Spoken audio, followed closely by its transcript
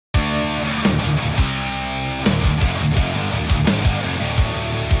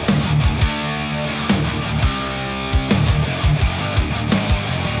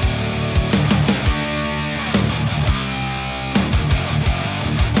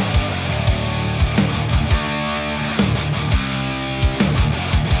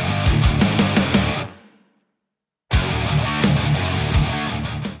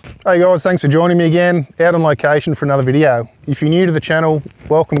Hey guys, thanks for joining me again, out on location for another video. If you're new to the channel,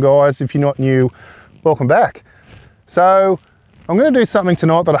 welcome guys. If you're not new, welcome back. So I'm going to do something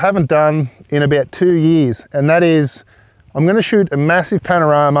tonight that I haven't done in about 2 years, and that is I'm going to shoot a massive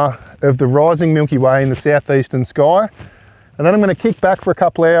panorama of the rising Milky Way in the southeastern sky, and then I'm going to kick back for a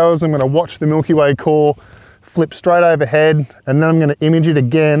couple of hours. I'm going to watch the Milky Way core flip straight overhead, and then I'm going to image it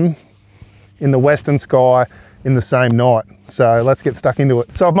again in the western sky in the same night. So let's get stuck into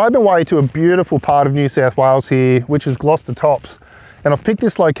it. So I've made my way to a beautiful part of New South Wales here, which is Glouster Tops, and I've picked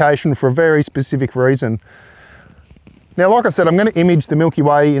this location for a very specific reason. Now, like I said, I'm going to image the Milky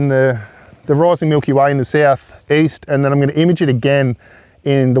Way in the rising Milky Way in the southeast, and then I'm going to image it again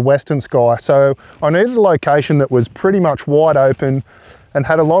in the western sky. So I needed a location that was pretty much wide open and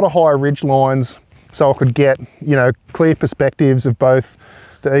had a lot of high ridge lines, so I could get, you know, clear perspectives of both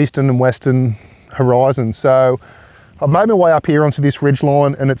the eastern and western horizon. So I've made my way up here onto this ridge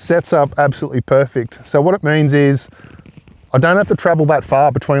line, and it sets up absolutely perfect. So what it means is I don't have to travel that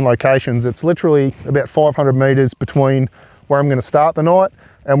far between locations. It's literally about 500 meters between where I'm going to start the night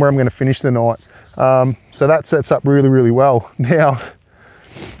and where I'm going to finish the night. So that sets up really, really well. Now,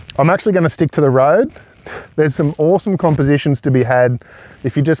 I'm actually going to stick to the road. There's some awesome compositions to be had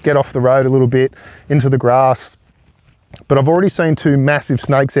if you just get off the road a little bit into the grass. But I've already seen two massive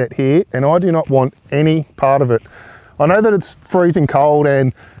snakes out here, and I do not want any part of it. I know that it's freezing cold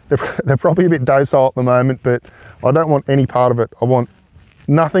and they're probably a bit docile at the moment, but I don't want any part of it. I want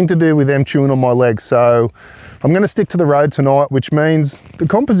nothing to do with them chewing on my legs. So I'm going to stick to the road tonight, which means the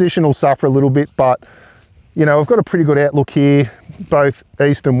composition will suffer a little bit, but you know, I've got a pretty good outlook here, both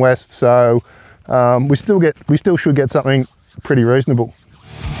east and west. So we still should get something pretty reasonable.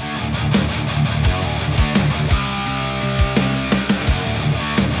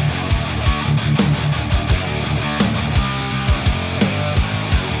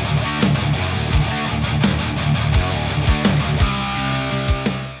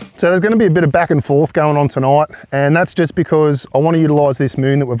 So there's going to be a bit of back and forth going on tonight, and that's just because I want to utilise this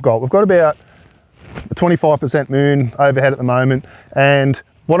moon that we've got. We've got about a 25% moon overhead at the moment, and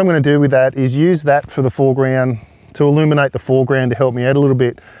what I'm going to do with that is use that for the foreground, to illuminate the foreground, to help me out a little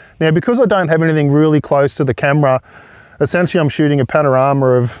bit. Now, because I don't have anything really close to the camera, essentially I'm shooting a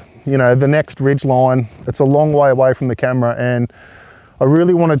panorama of, you know, the next ridge line. It's a long way away from the camera, and I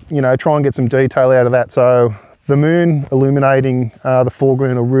really want to, you know, try and get some detail out of that. So the moon illuminating the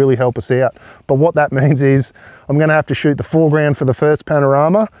foreground will really help us out. But what that means is I'm going to have to shoot the foreground for the first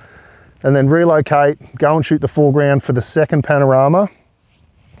panorama, and then relocate, go and shoot the foreground for the second panorama,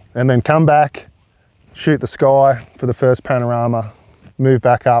 and then come back, shoot the sky for the first panorama, move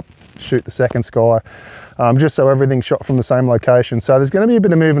back up, shoot the second sky, just so everything's shot from the same location. So there's going to be a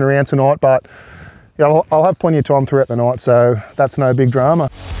bit of moving around tonight, but you know, I'll have plenty of time throughout the night, so that's no big drama.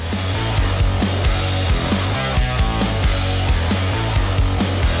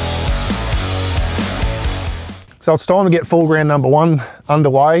 So it's time to get foreground number one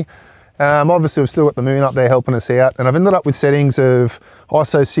underway. Obviously we've still got the moon up there helping us out, and I've ended up with settings of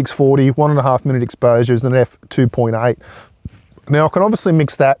ISO 640, 1.5 minute exposures, and f2.8. Now I can obviously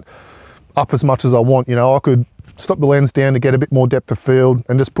mix that up as much as I want. You know, I could stop the lens down to get a bit more depth of field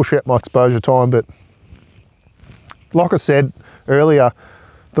and just push out my exposure time, but like I said earlier,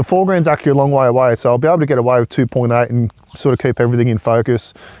 the foreground's actually a long way away, so I'll be able to get away with 2.8 and sort of keep everything in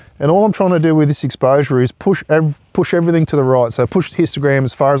focus. And all I'm trying to do with this exposure is push everything to the right. So push the histogram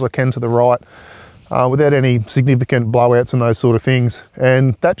as far as I can to the right without any significant blowouts and those sort of things.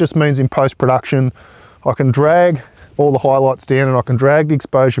 And that just means in post-production, I can drag all the highlights down and I can drag the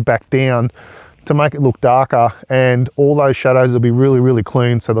exposure back down to make it look darker, and all those shadows will be really, really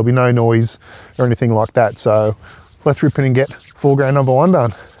clean, so there'll be no noise or anything like that. So let's rip in and get foreground number one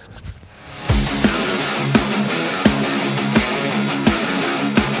done.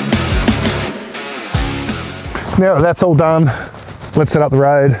 Now that that's all done, let's set up the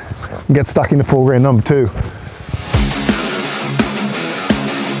road and get stuck into foreground number two.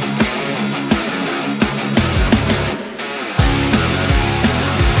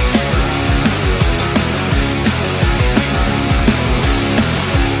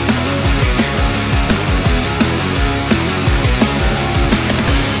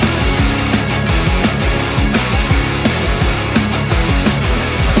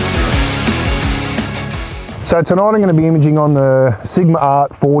 So tonight I'm going to be imaging on the Sigma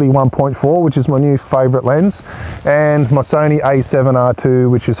Art 40 1.4, which is my new favourite lens, and my Sony A7R2,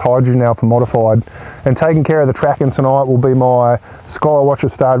 which is hydrogen alpha modified. And taking care of the tracking tonight will be my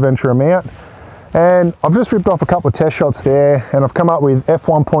Skywatcher Star Adventurer mount. And I've just ripped off a couple of test shots there, and I've come up with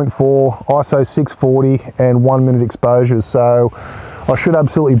f1.4, ISO 640 and 1 minute exposures. So I should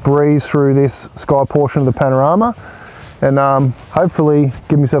absolutely breeze through this sky portion of the panorama and hopefully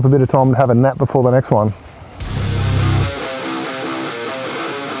give myself a bit of time to have a nap before the next one.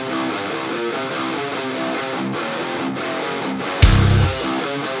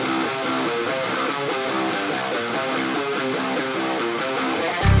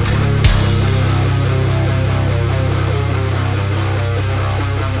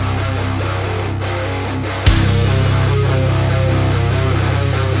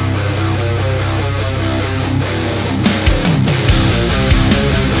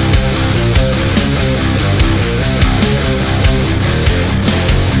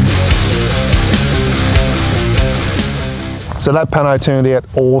 So that pano turned out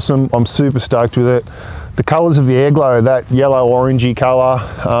awesome. I'm super stoked with it. The colours of the Airglow, that yellow orangey colour,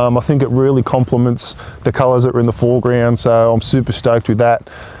 I think it really complements the colours that are in the foreground, so I'm super stoked with that.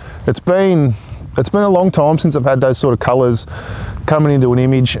 It's been a long time since I've had those sort of colours coming into an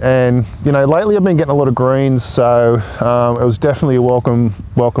image, and you know, lately I've been getting a lot of greens, so it was definitely a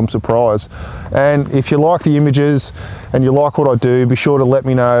welcome surprise. And if you like the images and you like what I do, be sure to let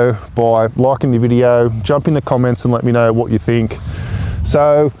me know by liking the video, jump in the comments and let me know what you think.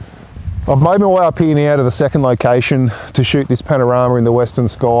 So I've made my way up here now to the second location to shoot this panorama in the western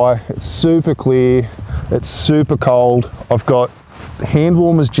sky. It's super clear, it's super cold. I've got hand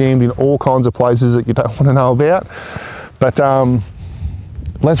warmers jammed in all kinds of places that you don't want to know about. But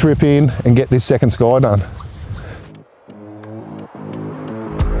let's rip in and get this second sky done.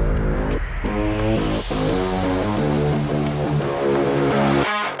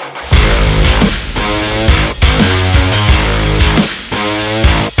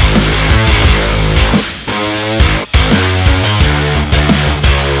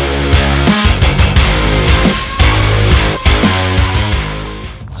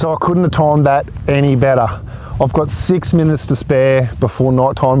 So I couldn't have timed that any better. I've got 6 minutes to spare before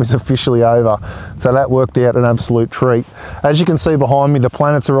night time is officially over. So that worked out an absolute treat. As you can see behind me, the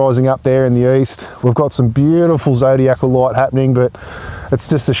planets are rising up there in the east. We've got some beautiful zodiacal light happening, but it's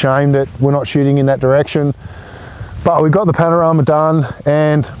just a shame that we're not shooting in that direction. But we got the panorama done,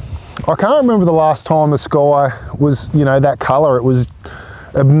 and I can't remember the last time the sky was, you know, that color. It was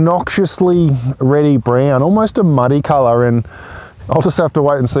obnoxiously reddy brown, almost a muddy color, and I'll just have to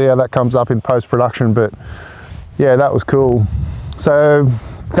wait and see how that comes up in post-production, but yeah, that was cool. So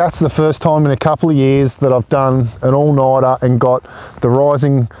that's the first time in a couple of years that I've done an all-nighter and got the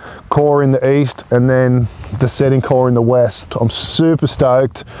rising core in the east and then the setting core in the west. I'm super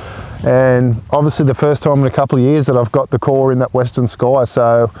stoked, and obviously the first time in a couple of years that I've got the core in that western sky,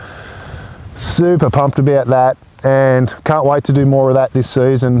 so super pumped about that and can't wait to do more of that this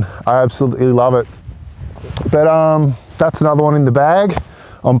season. I absolutely love it. But that's another one in the bag.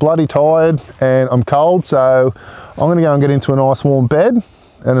 I'm bloody tired and I'm cold, so I'm gonna go and get into a nice warm bed.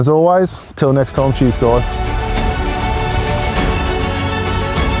 And as always, till next time, cheers guys.